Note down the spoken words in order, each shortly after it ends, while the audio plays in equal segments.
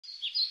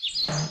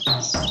You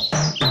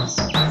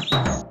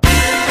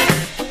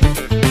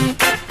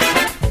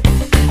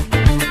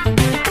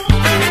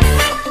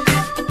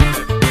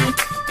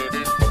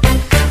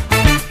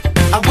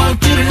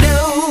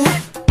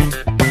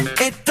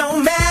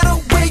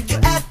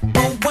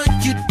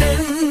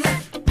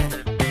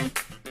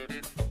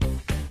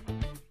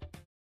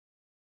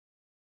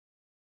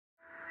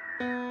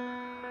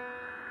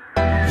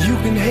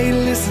can hate,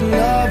 listen,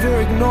 love,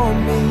 or ignore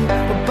me,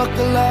 but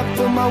buckle up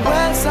for my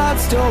West Side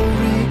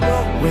Story.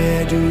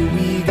 Where do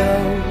we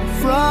go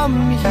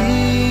from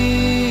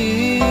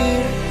here?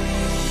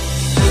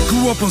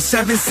 Grew up on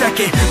 7th,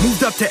 2nd,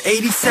 moved up to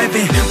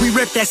 87. We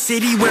ripped that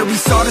city where we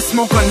saw the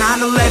smoke on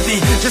 9/11.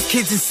 Just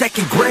kids in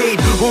 2nd grade,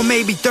 or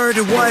maybe 3rd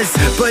it was.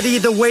 But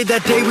either way,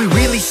 that day we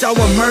really saw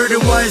what murder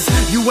was.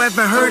 You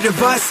ever heard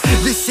of us?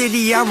 This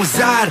city I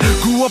reside.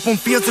 Grew up on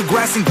fields of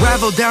grass and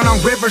gravel down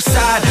on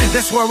Riverside.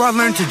 That's where I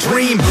learned to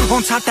dream.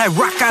 On top that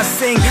rock I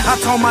sing. I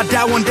told my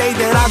dad one day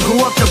that I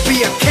grew up to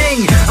be a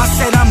king. I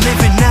said I'm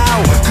living now,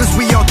 cause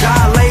we all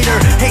die later.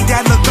 Hey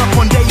dad, look up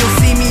one day, you'll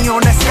see me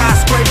on that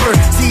skyscraper.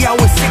 See, I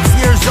was 6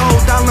 years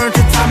old, I learned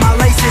to tie my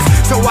laces,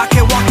 so I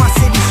can walk my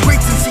city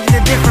streets and see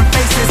the different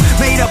faces,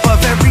 made up of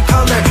every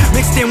color,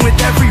 mixed in with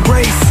every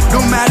race.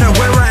 No matter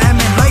where I am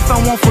in life, I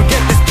won't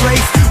forget this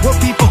place, where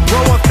people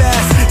grow up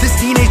fast. This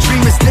teenage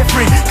dream is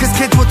different, cause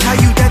kids will tell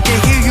you that they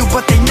hear you,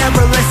 but they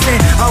never listen.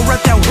 I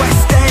rep that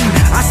West End,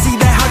 I see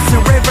that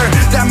Hudson River,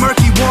 that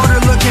murky water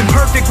looking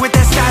perfect with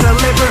that sky to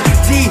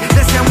Liberty.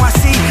 That's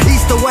NYC,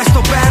 east to west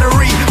or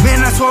Battery.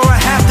 Man, that's where I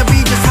have to be,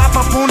 just hop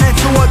up on that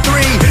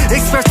 203,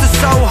 Express to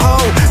Soho.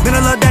 Man,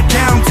 I love that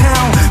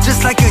downtown,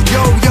 just like a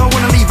yo-yo.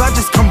 When I leave, I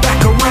just come back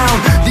around.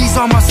 These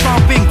are my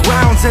stomping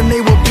grounds, and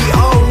they will be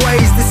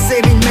always. The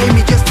city made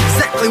me just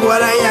exactly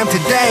what I am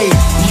today.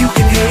 You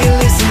can hate,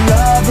 listen,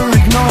 love, or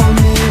ignore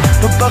me,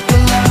 but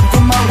buckle up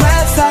for my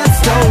West Side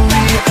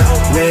Story.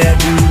 Where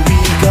do we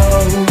go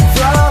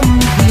from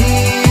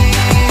here?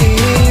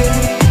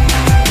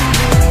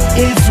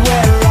 It's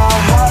where our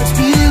hearts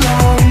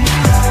belong.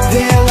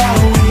 They'll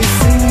always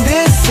sing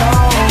this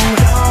song.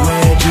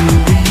 Where do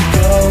we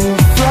go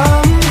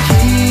from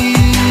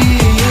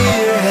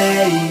here?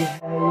 Hey,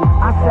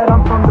 I said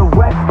I'm from the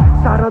west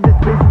side of this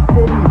busy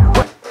city.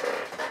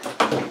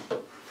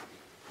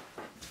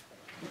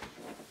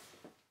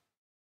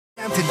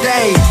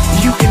 today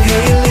you can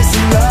hate,